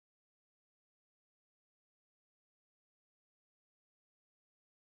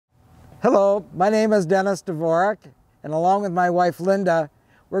Hello, my name is Dennis Dvorak, and along with my wife Linda,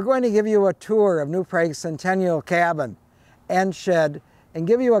 we're going to give you a tour of New Prague's Centennial Cabin and Shed and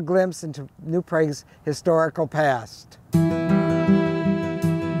give you a glimpse into New Prague's historical past.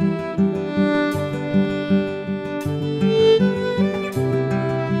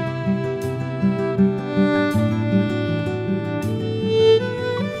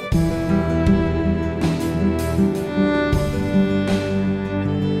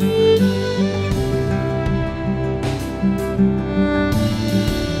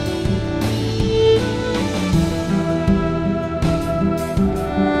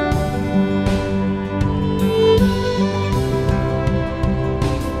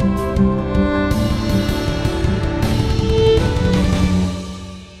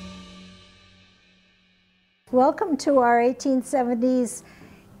 Welcome to our 1870s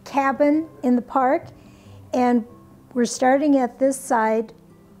cabin in the park, and we're starting at this side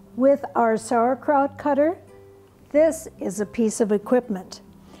with our sauerkraut cutter. This is a piece of equipment.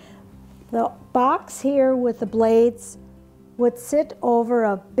 The box here with the blades would sit over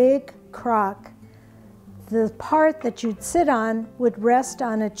a big crock. The part that you'd sit on would rest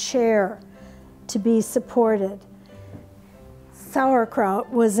on a chair to be supported.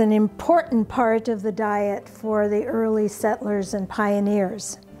 Sauerkraut was an important part of the diet for the early settlers and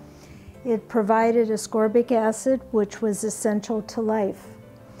pioneers. It provided ascorbic acid, which was essential to life.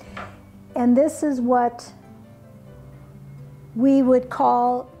 And this is what we would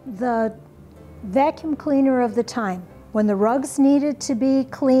call the vacuum cleaner of the time. When the rugs needed to be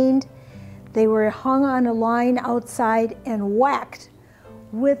cleaned, they were hung on a line outside and whacked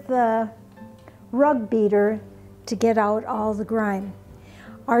with the rug beater to get out all the grime.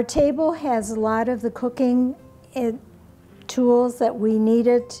 Our table has a lot of the cooking tools that we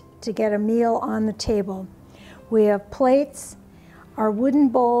needed to get a meal on the table. We have plates. Our wooden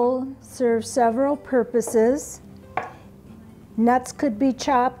bowl serves several purposes. Nuts could be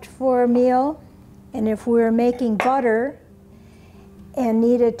chopped for a meal, and if we were making butter and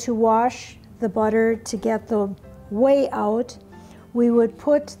needed to wash the butter to get the whey out, we would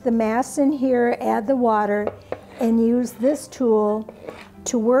put the mass in here, add the water, and use this tool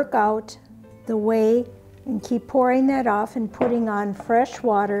to work out the whey and keep pouring that off and putting on fresh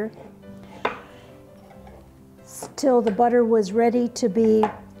water till the butter was ready to be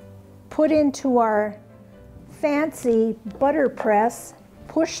put into our fancy butter press,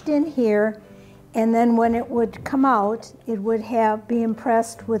 pushed in here, and then when it would come out, it would be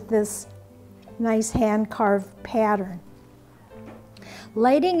impressed with this nice hand-carved pattern.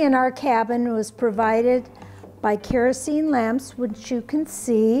 Lighting in our cabin was provided by kerosene lamps, which you can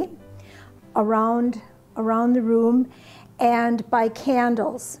see around the room, and by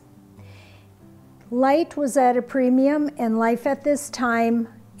candles. Light was at a premium, and life at this time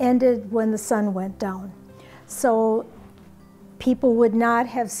ended when the sun went down. So people would not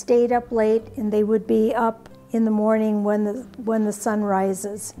have stayed up late, and they would be up in the morning when the sun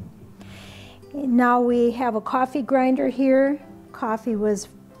rises. Now we have a coffee grinder here. Coffee was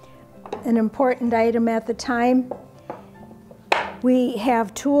an important item at the time. We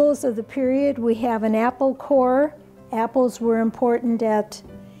have tools of the period. We have an apple core. Apples were important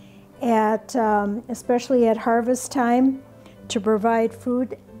especially at harvest time, to provide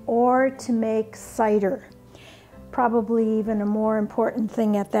food or to make cider. Probably even a more important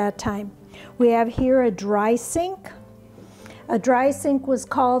thing at that time. We have here a dry sink. A dry sink was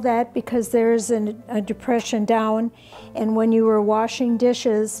called that because there's a depression down, and when you were washing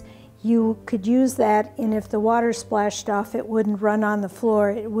dishes, you could use that, and if the water splashed off, it wouldn't run on the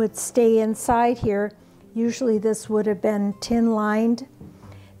floor. It would stay inside here. Usually this would have been tin lined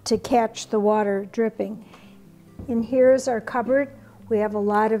to catch the water dripping. And here's our cupboard. We have a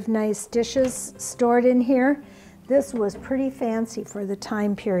lot of nice dishes stored in here. This was pretty fancy for the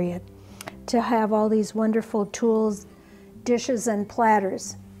time period, to have all these wonderful tools, dishes, and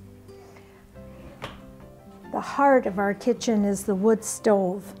platters. The heart of our kitchen is the wood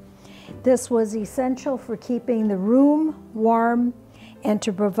stove. This was essential for keeping the room warm and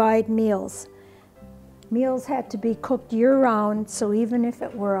to provide meals. Meals had to be cooked year-round, so even if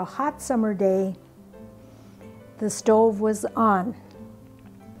it were a hot summer day, the stove was on.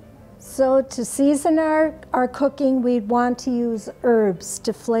 So to season our cooking, we'd want to use herbs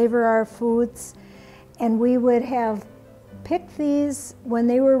to flavor our foods, and we would have picked these when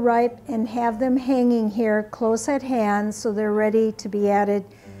they were ripe and have them hanging here close at hand so they're ready to be added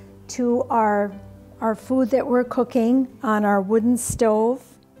to our food that we're cooking on our wooden stove,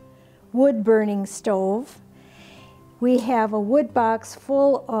 wood-burning stove. We have a wood box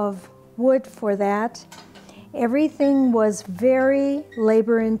full of wood for that, Everything was very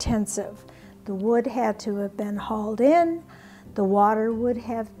labor intensive. The wood had to have been hauled in, the water would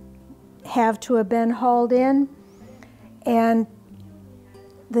have to have been hauled in, and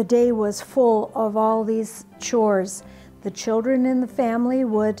the day was full of all these chores. The children in the family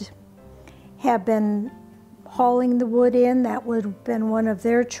would have been hauling the wood in. That would have been one of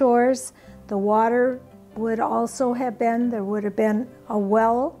their chores. The water would also have been, there would have been a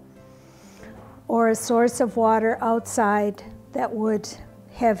well or a source of water outside that would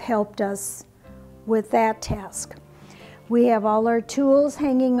have helped us with that task. We have all our tools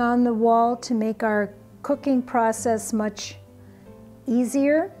hanging on the wall to make our cooking process much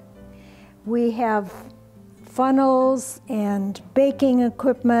easier. We have funnels and baking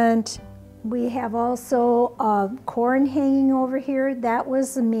equipment. We have also corn hanging over here. That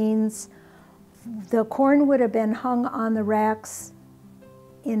was the means. The corn would have been hung on the racks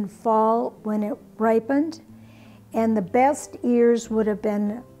in fall when it ripened, and the best ears would have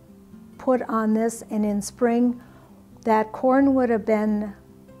been put on this, and in spring that corn would have been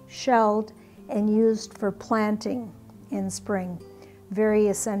shelled and used for planting in spring. Very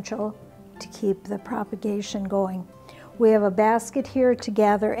essential to keep the propagation going. We have a basket here to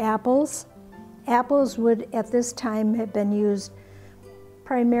gather apples. Apples would at this time have been used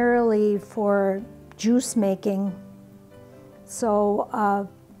primarily for juice making, so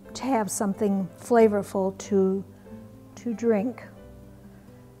to have something flavorful to drink.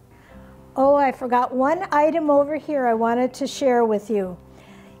 Oh, I forgot one item over here I wanted to share with you.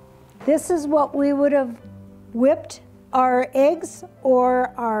 This is what we would have whipped our eggs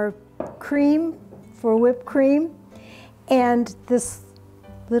or our cream for whipped cream, and this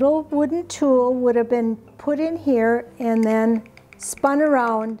little wooden tool would have been put in here and then spun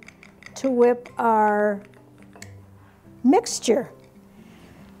around to whip our mixture.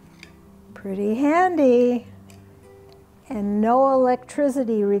 Pretty handy, and no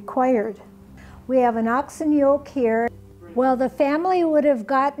electricity required. We have an oxen yoke here. Well, the family would have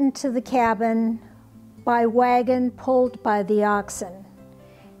gotten to the cabin by wagon pulled by the oxen.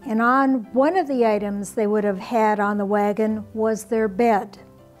 And on one of the items they would have had on the wagon was their bed.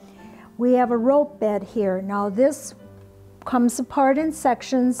 We have a rope bed here. Now this comes apart in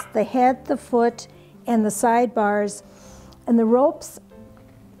sections, the head, the foot, and the sidebars, and the ropes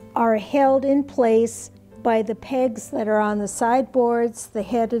are held in place by the pegs that are on the sideboards, the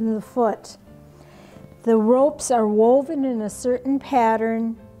head, and the foot. The ropes are woven in a certain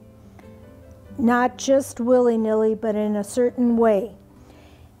pattern, not just willy-nilly, but in a certain way.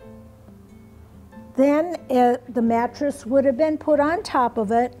 Then the mattress would have been put on top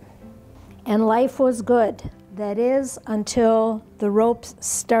of it, and life was good. That is, until the ropes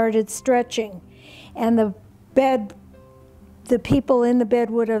started stretching, and the people in the bed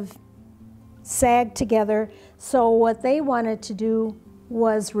would have sagged together, so what they wanted to do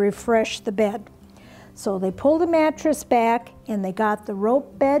was refresh the bed. So they pulled the mattress back and they got the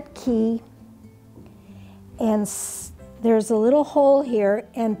rope bed key, and there's a little hole here,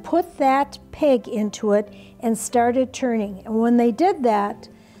 and put that peg into it and started turning. And when they did that,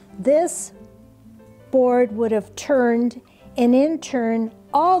 this board would have turned, and in turn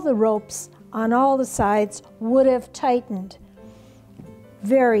all the ropes on all the sides would have tightened.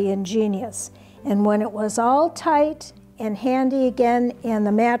 Very ingenious. And when it was all tight and handy again and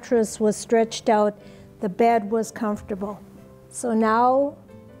the mattress was stretched out, the bed was comfortable. So now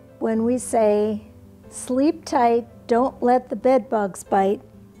when we say sleep tight, don't let the bed bugs bite,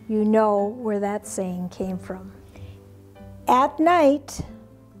 you know where that saying came from. At night,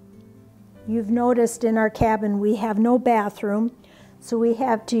 you've noticed in our cabin we have no bathroom, so we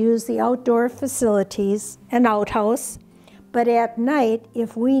have to use the outdoor facilities, an outhouse. But at night,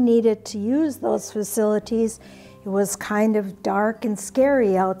 if we needed to use those facilities, it was kind of dark and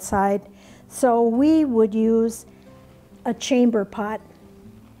scary outside, so we would use a chamber pot.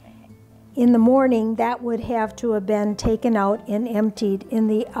 In the morning, that would have to have been taken out and emptied in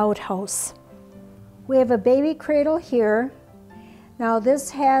the outhouse. We have a baby cradle here. Now this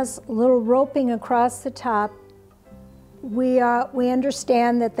has a little roping across the top. We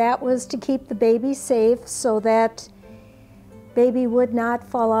understand that that was to keep the baby safe so that baby would not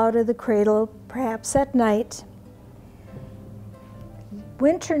fall out of the cradle, perhaps at night.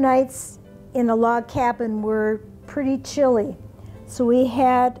 Winter nights in a log cabin were pretty chilly, so we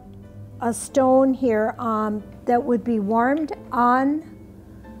had a stone here that would be warmed on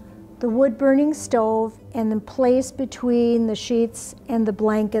the wood-burning stove and then placed between the sheets and the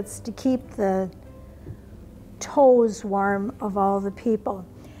blankets to keep the toes warm of all the people.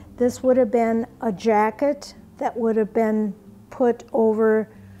 This would have been a jacket that would have been put over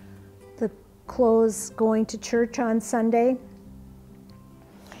the clothes going to church on Sunday.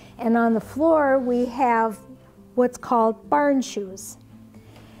 And on the floor we have what's called barn shoes.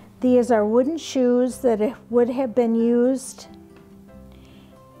 These are wooden shoes that would have been used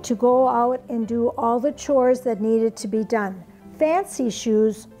to go out and do all the chores that needed to be done. Fancy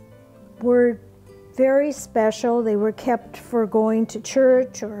shoes were very special. They were kept for going to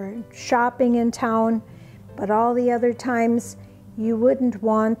church or shopping in town, but all the other times you wouldn't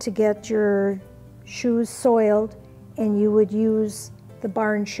want to get your shoes soiled, and you would use the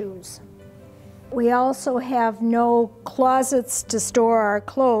barn shoes. We also have no closets to store our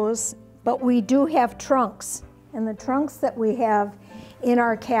clothes, but we do have trunks. And the trunks that we have in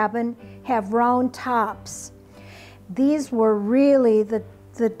our cabin have round tops. These were really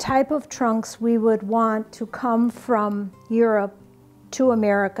the type of trunks we would want to come from Europe to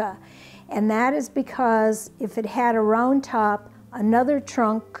America. And that is because if it had a round top, another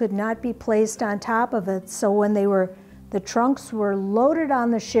trunk could not be placed on top of it. So when the trunks were loaded on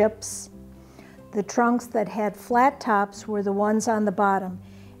the ships, the trunks that had flat tops were the ones on the bottom,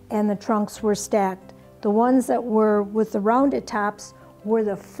 and the trunks were stacked. The ones that were with the rounded tops were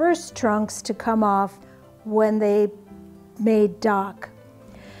the first trunks to come off when they made dock.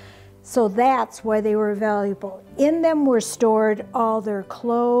 So that's why they were valuable. In them were stored all their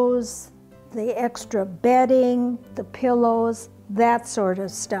clothes, the extra bedding, the pillows, that sort of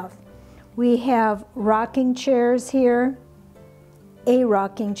stuff. We have rocking chairs here, a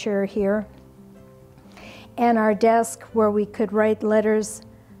rocking chair here, and our desk where we could write letters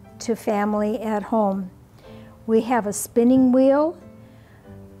to family at home. We have a spinning wheel.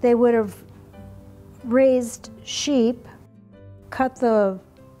 They would have raised sheep, cut the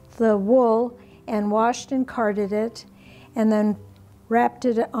wool and washed and carded it, and then wrapped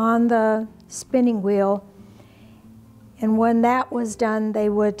it on the spinning wheel. And when that was done, they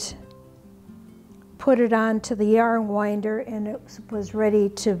would put it onto the yarn winder, and it was ready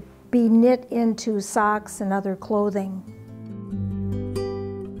to be knit into socks and other clothing.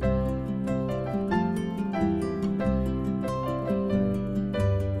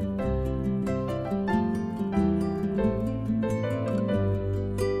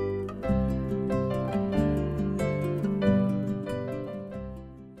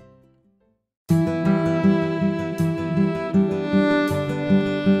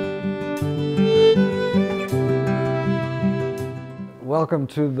 Welcome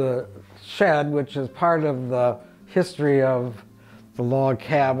to the shed, which is part of the history of the log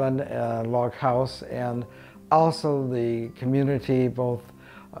cabin, log house, and also the community, both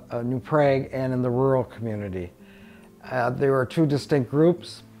New Prague and in the rural community. There were two distinct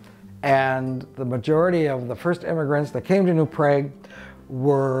groups, and the majority of the first immigrants that came to New Prague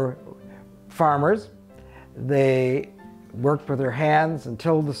were farmers. They worked with their hands and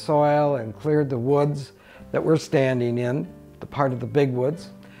tilled the soil and cleared the woods that we're standing in, the part of the big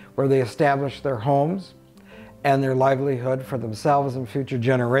woods, where they established their homes and their livelihood for themselves and future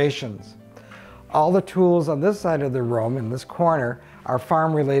generations. All the tools on this side of the room, in this corner, are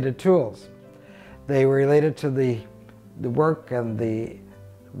farm-related tools. They were related to the work and the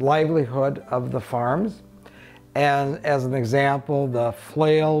livelihood of the farms. And as an example, the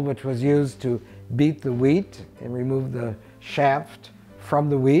flail, which was used to beat the wheat and remove the shaft from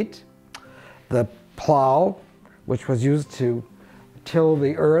the wheat. The plow, which was used to till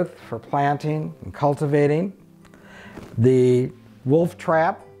the earth for planting and cultivating. The wolf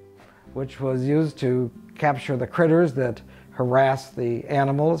trap, which was used to capture the critters that harass the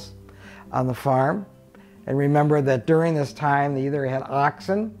animals on the farm. And remember that during this time they either had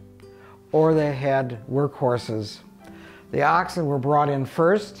oxen or they had workhorses. The oxen were brought in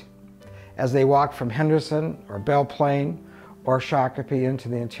first as they walked from Henderson or Belle Plaine or Shakopee into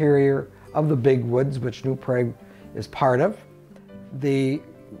the interior of the big woods, which New Prague is part of. The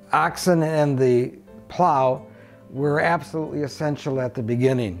oxen and the plow were absolutely essential at the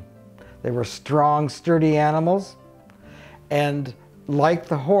beginning. They were strong, sturdy animals, and like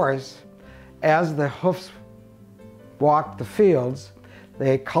the horse, as the hoofs walked the fields,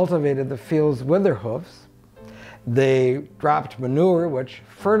 they cultivated the fields with their hoofs. They dropped manure, which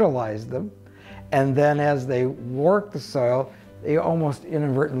fertilized them, and then as they worked the soil, they almost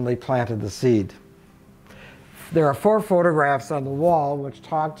inadvertently planted the seed. There are 4 photographs on the wall which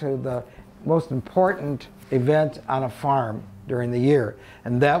talk to the most important event on a farm during the year,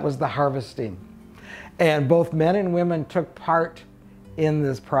 and that was the harvesting. And both men and women took part in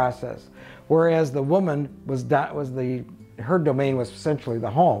this process. Whereas the woman her domain was essentially the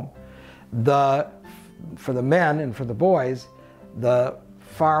home. For the men and for the boys, the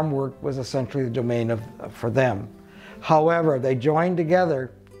farm work was essentially the domain for them. However, they joined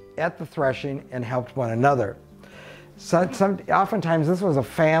together at the threshing and helped one another. Oftentimes this was a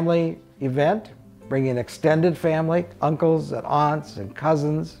family event, bringing extended family, uncles and aunts and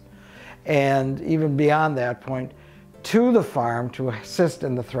cousins, and even beyond that point, to the farm to assist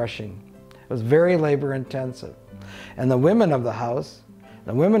in the threshing. It was very labor intensive. And the women of the house,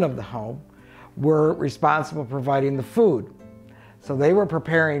 the women of the home, were responsible for providing the food. So they were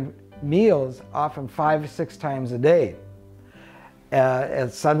preparing meals often 5 or 6 times a day.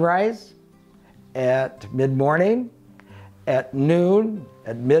 At sunrise, at mid-morning, at noon,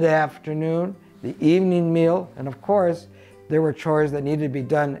 at mid-afternoon, the evening meal, and of course, there were chores that needed to be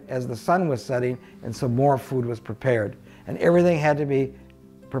done as the sun was setting, and so more food was prepared. And everything had to be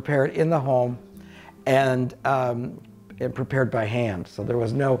prepared in the home and prepared by hand. So there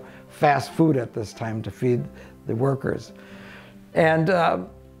was no fast food at this time to feed the workers. And once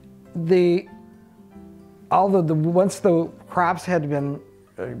the crops had been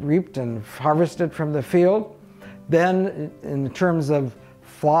reaped and harvested from the field, then in terms of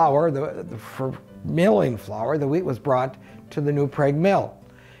flour, for milling flour, the wheat was brought to the New Prague mill.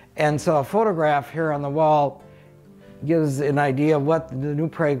 And so a photograph here on the wall gives an idea of what the New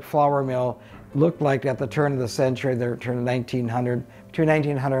Prague flour mill looked like at the turn of the century, the turn of 1900, between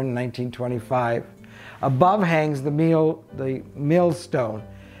 1900 and 1925. Above hangs the millstone,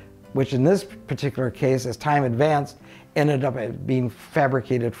 which in this particular case, as time advanced, ended up being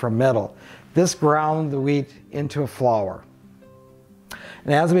fabricated from metal. This ground the wheat into a flour.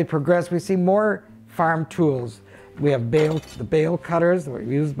 And as we progress, we see more farm tools. We have the bale cutters that were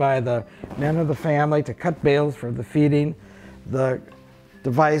used by the men of the family to cut bales for the feeding. The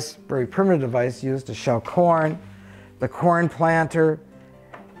device, very primitive device used to shell corn. The corn planter.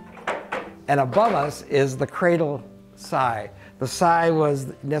 And above us is the cradle scythe. The scythe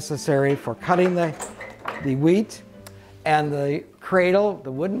was necessary for cutting the wheat, and the cradle,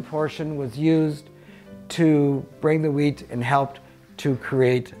 the wooden portion, was used to bring the wheat and helped to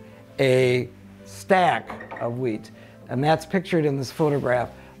create a stack of wheat. And that's pictured in this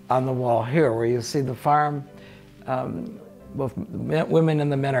photograph on the wall here, where you see the farm, both the women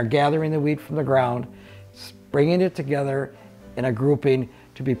and the men are gathering the wheat from the ground, bringing it together in a grouping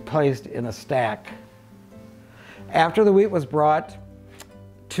to be placed in a stack. After the wheat was brought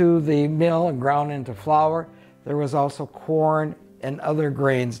to the mill and ground into flour, there was also corn and other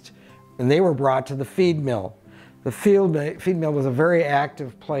grains, and they were brought to the feed mill. The feed mill was a very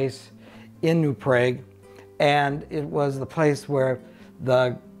active place in New Prague, and it was the place where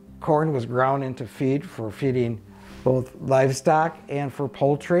the corn was ground into feed for feeding both livestock and for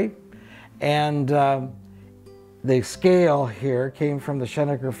poultry. And the scale here came from the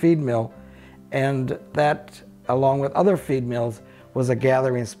Schenecker feed mill, and that, along with other feed mills, was a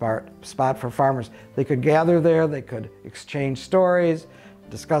gathering spot for farmers. They could gather there, they could exchange stories,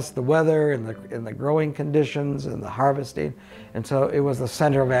 discuss the weather and the growing conditions and the harvesting, and so it was the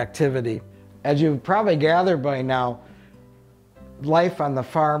center of activity. As you've probably gathered by now, life on the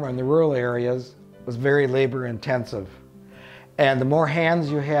farm or in the rural areas was very labor intensive. And the more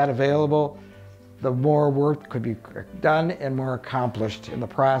hands you had available, the more work could be done and more accomplished in the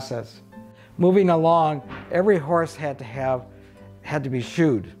process. Moving along, every horse had to be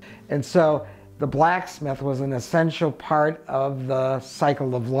shoed. And so the blacksmith was an essential part of the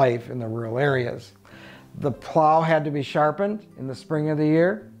cycle of life in the rural areas. The plow had to be sharpened in the spring of the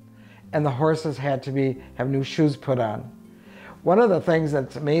year, and the horses had to have new shoes put on. One of the things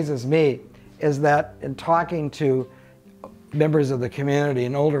that amazes me is that in talking to members of the community,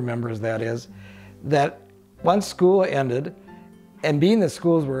 and older members that is, that once school ended, and being the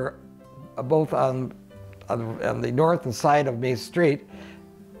schools were both on the north and side of Main Street,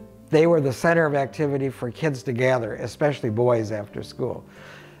 they were the center of activity for kids to gather, especially boys after school.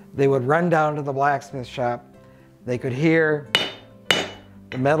 They would run down to the blacksmith shop. They could hear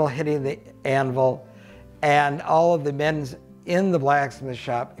the metal hitting the anvil, and all of the men in the blacksmith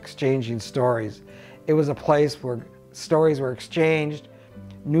shop exchanging stories. It was a place where stories were exchanged,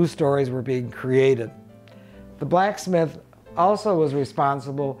 new stories were being created. The blacksmith also was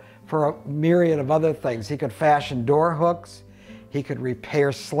responsible for a myriad of other things. He could fashion door hooks, he could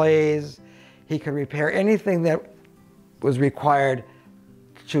repair sleighs, he could repair anything that was required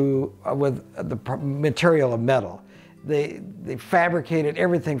with the material of metal. They fabricated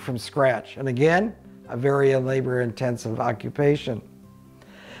everything from scratch, and again, a very labor-intensive occupation.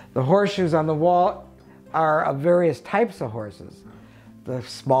 The horseshoes on the wall are of various types of horses. The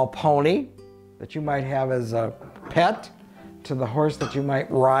small pony that you might have as a pet, to the horse that you might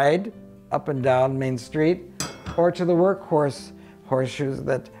ride up and down Main Street, or to the workhorse horseshoes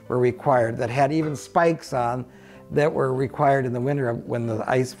that were required, that had even spikes on that were required in the winter when the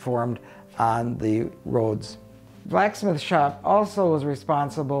ice formed on the roads. Blacksmith shop also was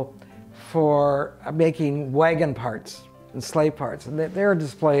responsible for making wagon parts and sleigh parts, and they're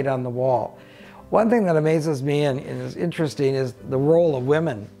displayed on the wall. One thing that amazes me and is interesting is the role of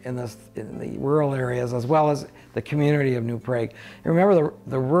women in the rural areas as well as the community of New Prague. And remember,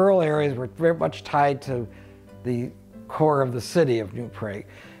 the rural areas were very much tied to the core of the city of New Prague.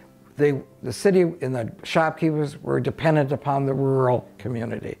 The city and the shopkeepers were dependent upon the rural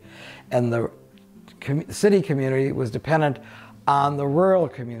community, and the city community was dependent on the rural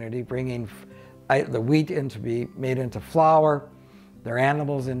community, bringing the wheat in to be made into flour, their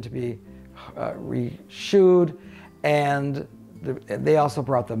animals in to be re-shoed, and they also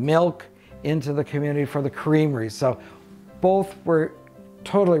brought the milk into the community for the creamery. So both were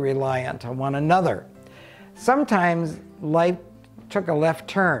totally reliant on one another. Sometimes life took a left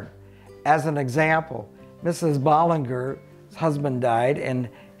turn. As an example, Mrs. Bollinger's husband died and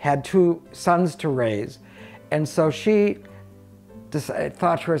had 2 sons to raise. And so she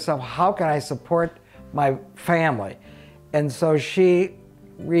thought to herself, how can I support my family? And so she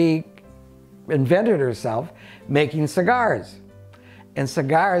reinvented herself making cigars. And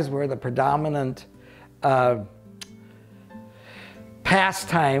cigars were the predominant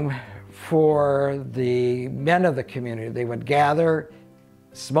pastime for the men of the community. They would gather,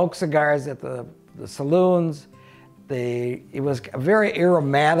 smoke cigars at the saloons. It was very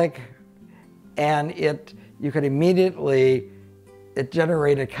aromatic, and you could immediately, it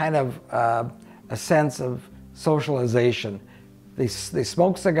generated kind of a sense of socialization. They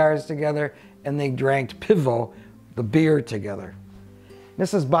smoked cigars together, and they drank pivo, the beer, together.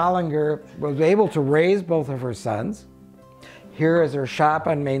 Mrs. Bollinger was able to raise both of her sons. Here is her shop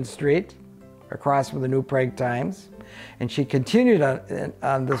on Main Street, across from the New Prague Times. And she continued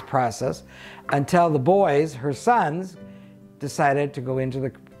on this process until the boys, her sons, decided to go into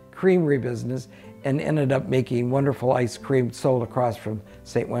the creamery business and ended up making wonderful ice cream sold across from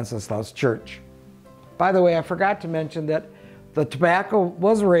St. Wenceslaus Church. By the way, I forgot to mention that the tobacco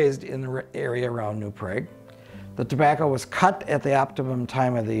was raised in the area around New Prague. The tobacco was cut at the optimum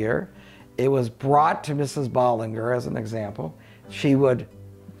time of the year. It was brought to Mrs. Bollinger as an example. They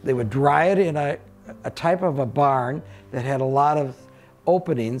would dry it in a type of a barn that had a lot of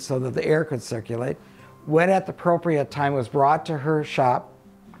openings so that the air could circulate. When at the appropriate time it was brought to her shop,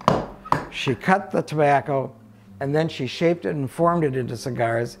 she cut the tobacco, and then she shaped it and formed it into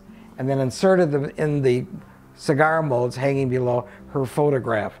cigars, and then inserted them in the cigar molds hanging below her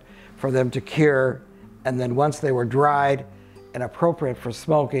photograph for them to cure. And then once they were dried and appropriate for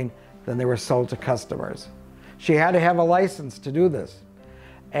smoking, then they were sold to customers. She had to have a license to do this.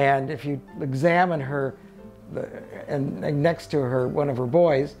 And if you examine her, and next to her, one of her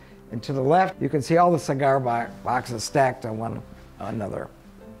boys, and to the left, you can see all the cigar boxes stacked on one another.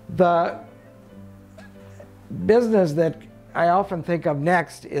 The business that I often think of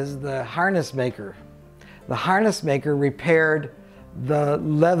next is the harness maker. The harness maker repaired the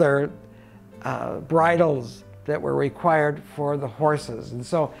leather bridles that were required for the horses. And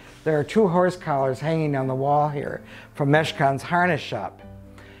so there are 2 horse collars hanging on the wall here from Meshkan's harness shop.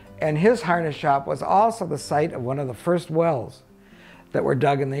 And his harness shop was also the site of one of the first wells that were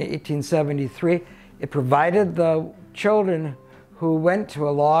dug in 1873. It provided the children who went to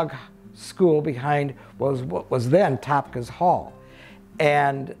a log school behind what was then Topka's Hall.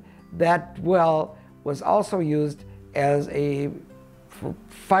 And that well was also used as for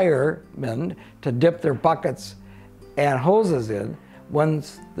firemen to dip their buckets and hoses in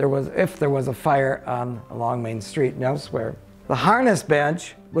if there was a fire along Main Street and elsewhere. The harness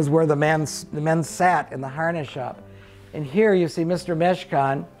bench was where the men sat in the harness shop. And here you see Mr.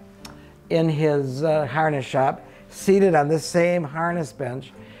 Meshkan in his harness shop, seated on this same harness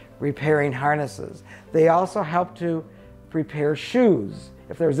bench, repairing harnesses. They also helped to repair shoes,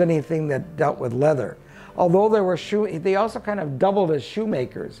 if there was anything that dealt with leather. Although there were they also kind of doubled as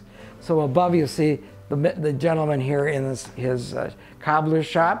shoemakers. So above you see the gentleman here in his cobbler's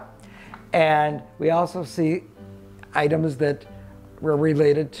shop. And we also see items that were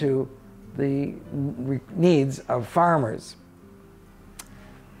related to the needs of farmers.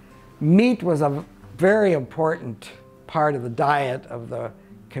 Meat was a very important part of the diet of the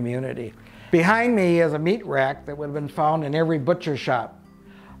community. Behind me is a meat rack that would have been found in every butcher shop.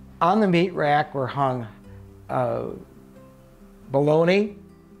 On the meat rack were hung bologna,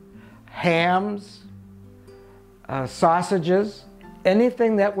 hams, sausages,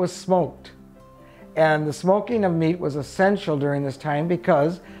 anything that was smoked. And the smoking of meat was essential during this time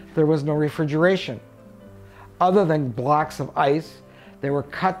because there was no refrigeration. Other than blocks of ice, they were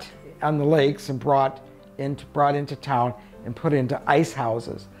cut on the lakes and brought brought into town and put into ice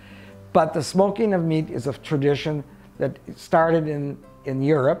houses. But the smoking of meat is a tradition that started in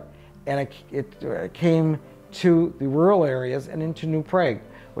Europe, and it came to the rural areas and into New Prague,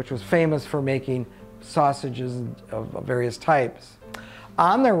 which was famous for making sausages of various types.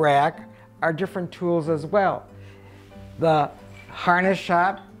 On the rack are different tools as well. The harness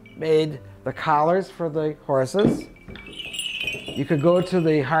shop made the collars for the horses. You could go to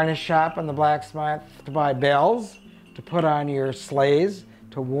the harness shop and the blacksmith to buy bells to put on your sleighs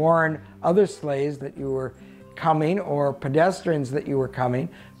to warn other sleighs that you were coming, or pedestrians that you were coming,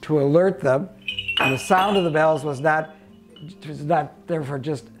 to alert them. And the sound of the bells was not there for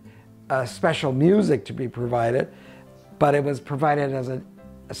just special music to be provided, but it was provided as a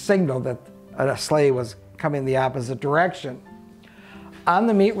signal that a sleigh was coming the opposite direction. On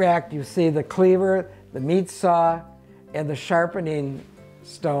the meat rack, you see the cleaver, the meat saw, and the sharpening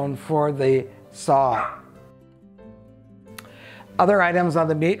stone for the saw. Other items on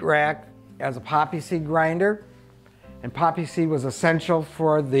the meat rack as a poppy seed grinder, and poppy seed was essential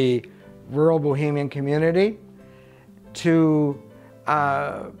for the rural Bohemian community to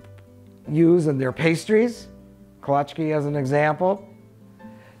use in their pastries, kolachki as an example.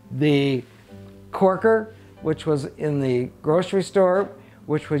 The corker, which was in the grocery store,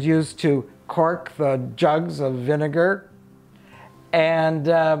 which was used to cork the jugs of vinegar, and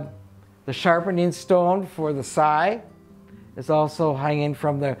the sharpening stone for the scythe is also hanging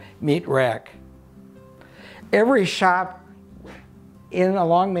from the meat rack. Every shop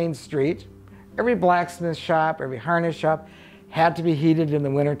along Main Street, every blacksmith shop, every harness shop had to be heated in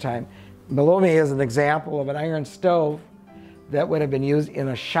the wintertime. Below me is an example of an iron stove that would have been used in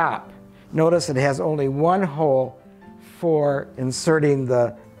a shop. Notice it has only one hole for inserting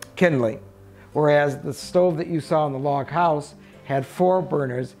the kindling, whereas the stove that you saw in the log house had 4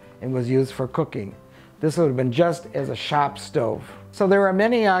 burners and was used for cooking. This would have been just as a shop stove. So there are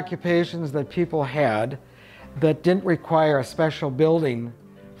many occupations that people had that didn't require a special building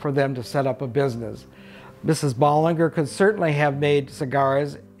for them to set up a business. Mrs. Bollinger could certainly have made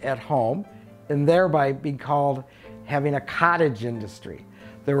cigars at home and thereby be called having a cottage industry.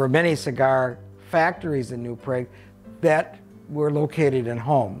 There were many cigar factories in New Prague that were located in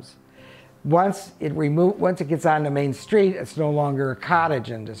homes. Once it gets on the main street, it's no longer a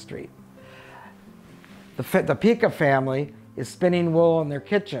cottage industry. The Pica family is spinning wool in their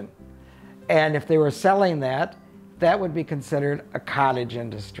kitchen, and if they were selling that, that would be considered a cottage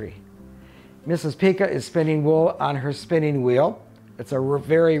industry. Mrs. Pica is spinning wool on her spinning wheel. It's a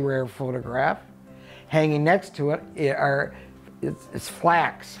very rare photograph. Hanging next to it is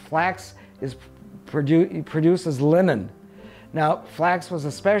flax. Flax produces linen. Now, flax was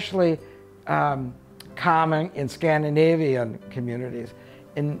especially common in Scandinavian communities.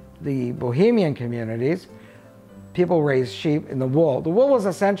 In the Bohemian communities, people raised sheep in the wool. The wool was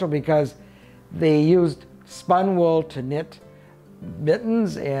essential because they used spun wool to knit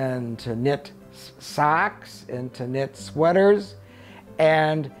mittens and to knit socks and to knit sweaters,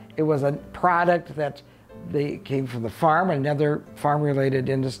 and it was a product that came from the farm, another farm-related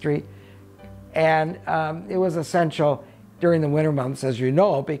industry, and it was essential during the winter months, as you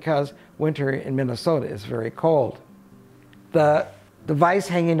know, because winter in Minnesota is very cold. The device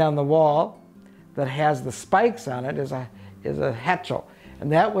hanging on the wall that has the spikes on it is a hetchel,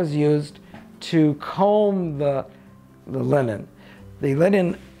 and that was used to comb the linen.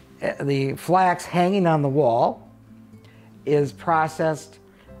 The flax hanging on the wall is processed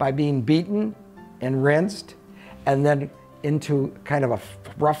by being beaten and rinsed, and then into kind of a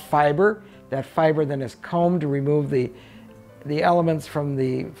rough fiber. That fiber then is combed to remove the elements from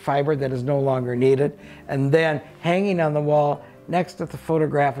the fiber that is no longer needed, and then hanging on the wall next to the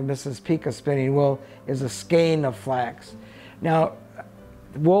photograph of Mrs. Pica spinning wool is a skein of flax. Now,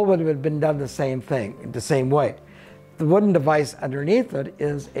 wool would have been done the same thing, the same way. The wooden device underneath it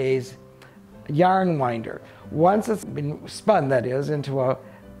is a yarn winder. Once it's been spun, that is, into a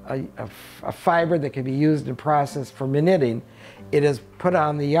fiber that can be used and processed for knitting, it is put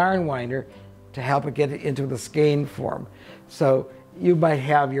on the yarn winder to help it get it into the skein form. So you might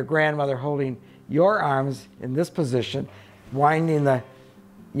have your grandmother holding your arms in this position, winding the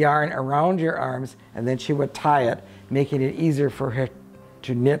yarn around your arms, and then she would tie it, making it easier for her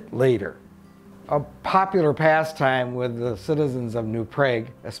to knit later. A popular pastime with the citizens of New Prague,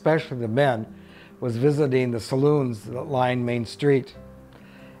 especially the men, was visiting the saloons that lined Main Street.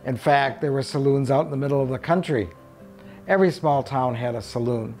 In fact, there were saloons out in the middle of the country. Every small town had a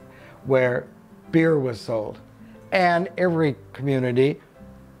saloon where beer was sold. And every community,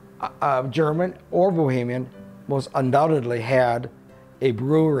 German or Bohemian, most undoubtedly had a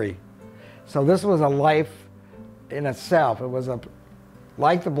brewery. So this was a life in itself. It was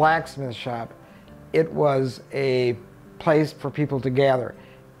like the blacksmith shop, it was a place for people to gather.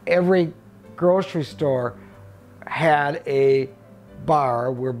 Every grocery store had a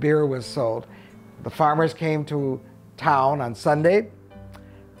bar where beer was sold. The farmers came to town on Sunday,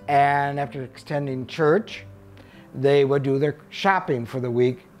 and after attending church, they would do their shopping for the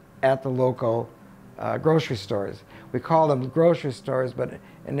week at the local grocery stores. We call them grocery stores, but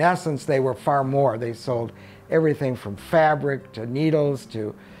in essence they were far more. They sold everything from fabric to needles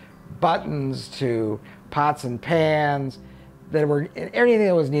to buttons to pots and pans. There were anything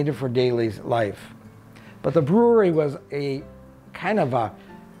that was needed for daily life. But the brewery was a kind of a,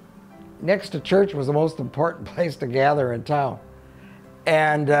 next to church was the most important place to gather in town.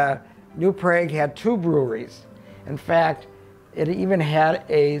 And New Prague had 2 breweries. In fact, it even had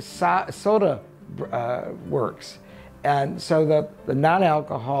a soda works. And so the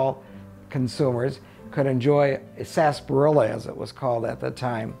non-alcohol consumers could enjoy a sarsaparilla, as it was called at the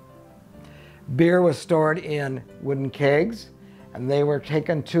time. Beer was stored in wooden kegs, and they were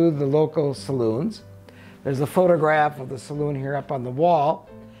taken to the local saloons. There's a photograph of the saloon here up on the wall,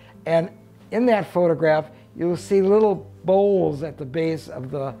 and in that photograph you'll see little bowls at the base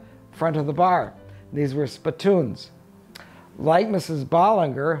of the front of the bar. These were spittoons. Like Mrs.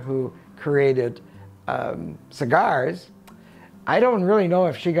 Bollinger, who created cigars, I don't really know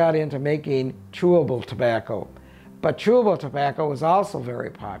if she got into making chewable tobacco, but chewable tobacco was also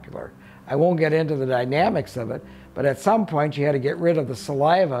very popular. I won't get into the dynamics of it, but at some point you had to get rid of the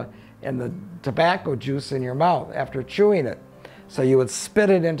saliva and the tobacco juice in your mouth after chewing it. So you would spit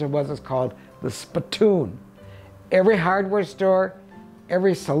it into what is called the spittoon. Every hardware store,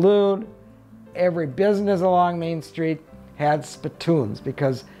 every saloon, every business along Main Street had spittoons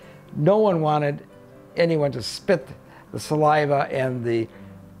because no one wanted anyone to spit the saliva and the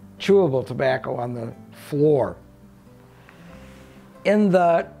chewable tobacco on the floor. In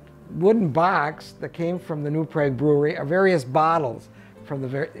the wooden box that came from the New Prague Brewery are various bottles from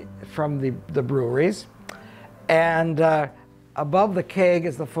the breweries, and above the keg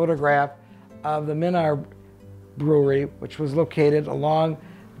is the photograph of the Minar Brewery, which was located along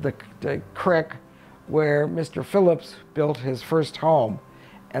the creek where Mr. Phillips built his first home,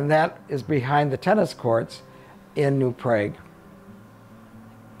 and that is behind the tennis courts in New Prague.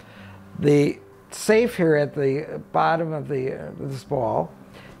 The safe here at the bottom of this wall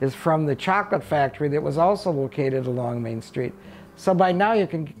is from the chocolate factory that was also located along Main Street. So by now you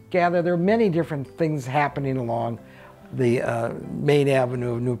can gather there are many different things happening along the main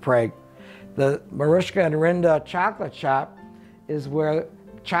avenue of New Prague. The Marushka and Rinda chocolate shop is where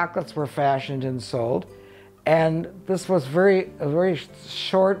chocolates were fashioned and sold, and this was a very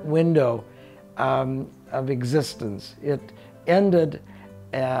short window of existence. It ended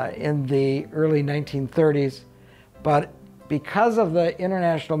in the early 1930s, but because of the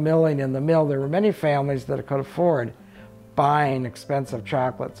international milling in the mill, there were many families that could afford buying expensive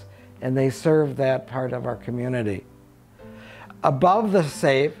chocolates, and they served that part of our community. Above the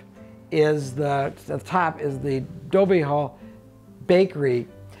safe is the top is the Dobyhall Bakery,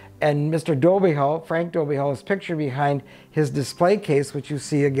 and Mr. Dobyhall, Frank Dobyhall, is pictured behind his display case, which you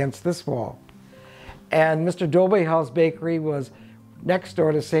see against this wall. And Mr. Dobyhall's bakery was next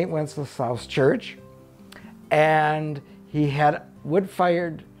door to St. Wenceslaus Church, and he had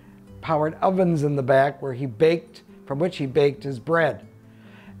wood-fired powered ovens in the back where he baked, from which he baked his bread.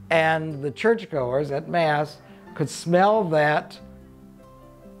 And the churchgoers at Mass could smell that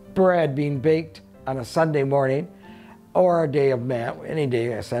bread being baked on a Sunday morning or a day of Mass, any day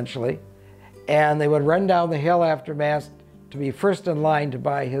essentially, and they would run down the hill after Mass to be first in line to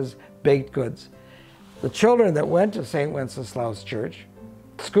buy his baked goods. The children that went to St. Wenceslaus Church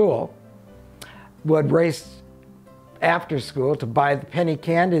school would race after school to buy the penny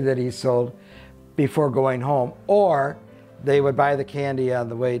candy that he sold before going home, or they would buy the candy on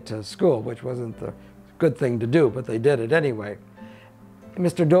the way to school, which wasn't the good thing to do, but they did it anyway.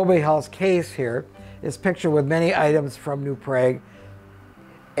 Mr. Dobyhall's case here is pictured with many items from New Prague,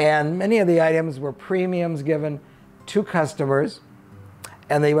 and many of the items were premiums given to customers,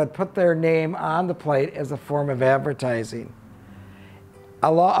 and they would put their name on the plate as a form of advertising.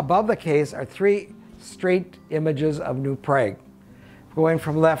 Above the case are 3 straight images of New Prague. Going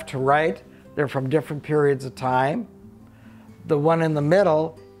from left to right, they're from different periods of time. The one in the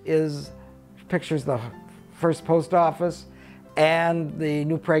middle pictures the first post office and the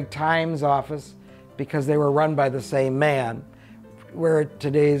New Prague Times office, because they were run by the same man, where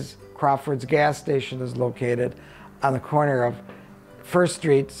today's Crawford's gas station is located on the corner of First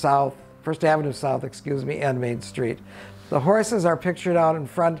Avenue South, and Main Street. The horses are pictured out in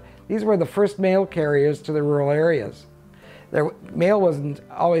front. These were the first mail carriers to the rural areas. Their mail wasn't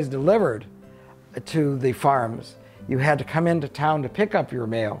always delivered to the farms. You had to come into town to pick up your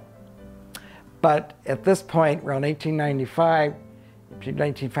mail. But at this point, around 1895,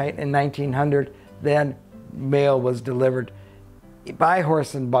 and 1900, then mail was delivered by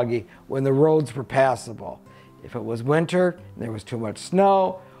horse and buggy when the roads were passable. If it was winter, and there was too much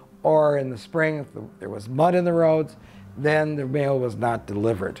snow, or in the spring, if there was mud in the roads, then the mail was not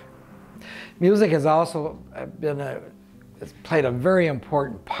delivered. Music has also it's played a very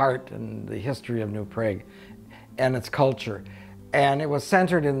important part in the history of New Prague and its culture. And it was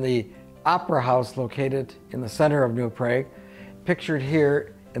centered in the opera house located in the center of New Prague, pictured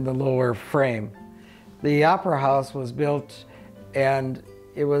here in the lower frame. The opera house was built, and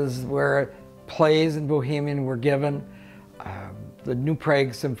it was where plays in Bohemian were given. The New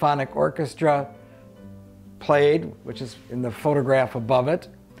Prague Symphonic Orchestra played, which is in the photograph above it.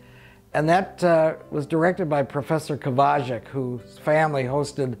 And that was directed by Professor Kovacic, whose family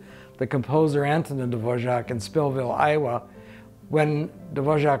hosted the composer Antonin Dvorak in Spillville, Iowa, when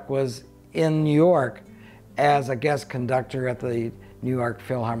Dvorak was in New York as a guest conductor at the New York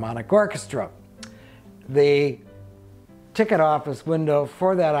Philharmonic Orchestra. The ticket office window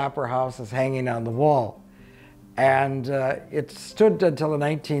for that opera house is hanging on the wall. And it stood until the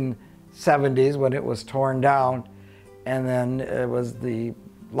 1970s when it was torn down, and then the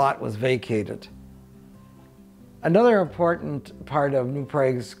lot was vacated. Another important part of New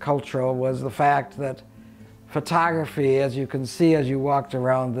Prague's culture was the fact that photography, as you can see as you walked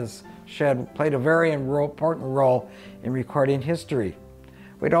around this shed, played a very important role in recording history.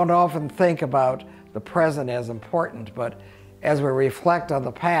 We don't often think about the present as important, but as we reflect on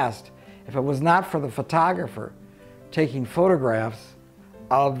the past, if it was not for the photographer taking photographs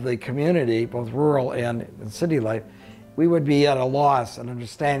of the community, both rural and city life, we would be at a loss in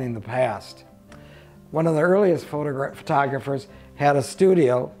understanding the past. One of the earliest photographers had a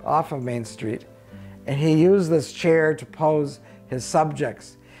studio off of Main Street, and he used this chair to pose his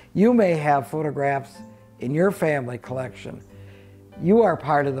subjects. You may have photographs in your family collection. You are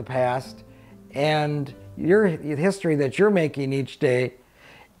part of the past, and your history that you're making each day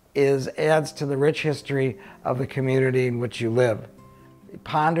adds to the rich history of the community in which you live.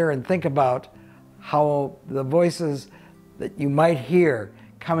 Ponder and think about how the voices that you might hear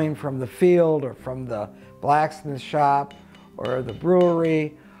coming from the field or from the blacksmith shop or the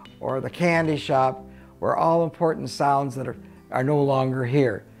brewery or the candy shop were all important sounds that are no longer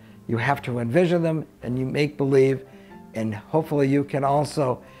here. You have to envision them and you make believe, and hopefully you can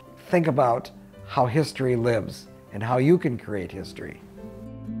also think about how history lives and how you can create history.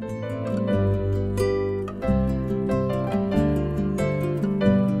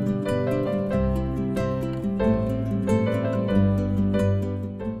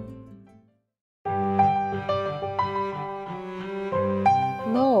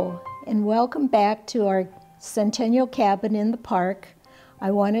 Hello, and welcome back to our Centennial Cabin in the park.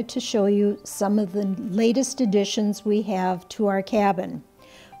 I wanted to show you some of the latest additions we have to our cabin.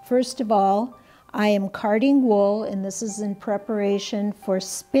 First of all, I am carding wool, and this is in preparation for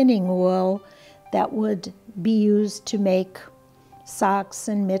spinning wool that would be used to make socks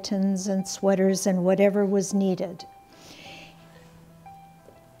and mittens and sweaters and whatever was needed.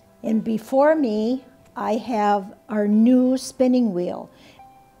 And before me, I have our new spinning wheel.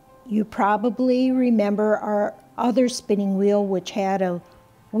 You probably remember our other spinning wheel, which had a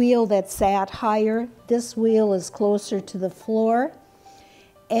wheel that sat higher. This wheel is closer to the floor,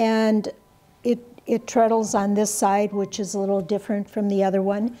 and it treadles on this side, which is a little different from the other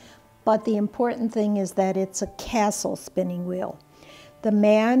one. But the important thing is that it's a castle spinning wheel. The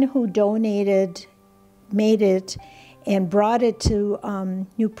man who made it and brought it to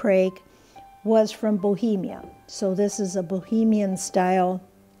New Prague was from Bohemia. So this is a Bohemian style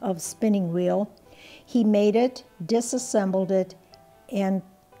of spinning wheel. He made it, disassembled it, and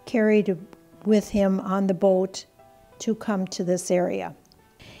carried it with him on the boat to come to this area.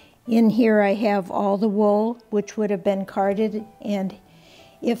 In here I have all the wool which would have been carded, and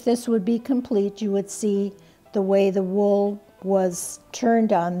if this would be complete, you would see the way the wool was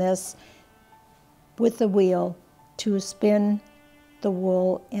turned on this with the wheel to spin the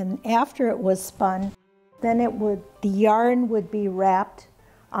wool, and after it was spun, then the yarn would be wrapped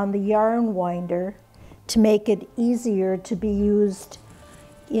on the yarn winder to make it easier to be used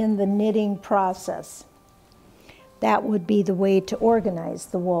in the knitting process. That would be the way to organize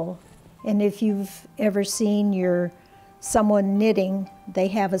the wool. And if you've ever seen someone knitting, they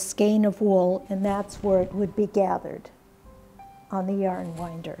have a skein of wool, and that's where it would be gathered, on the yarn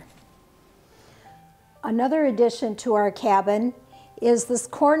winder. Another addition to our cabin is this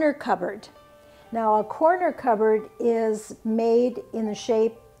corner cupboard. Now a corner cupboard is made in the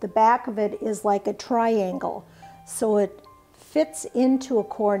shape, the back of it is like a triangle. So it fits into a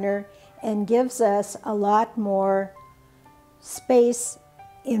corner and gives us a lot more space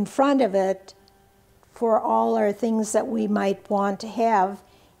in front of it for all our things that we might want to have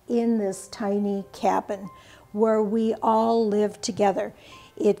in this tiny cabin where we all live together.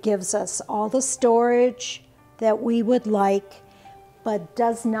 It gives us all the storage that we would like, but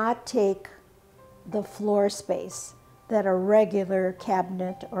does not take the floor space that a regular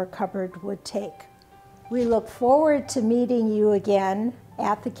cabinet or cupboard would take. We look forward to meeting you again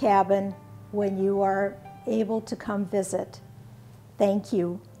at the cabin when you are able to come visit. Thank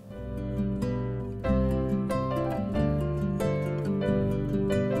you.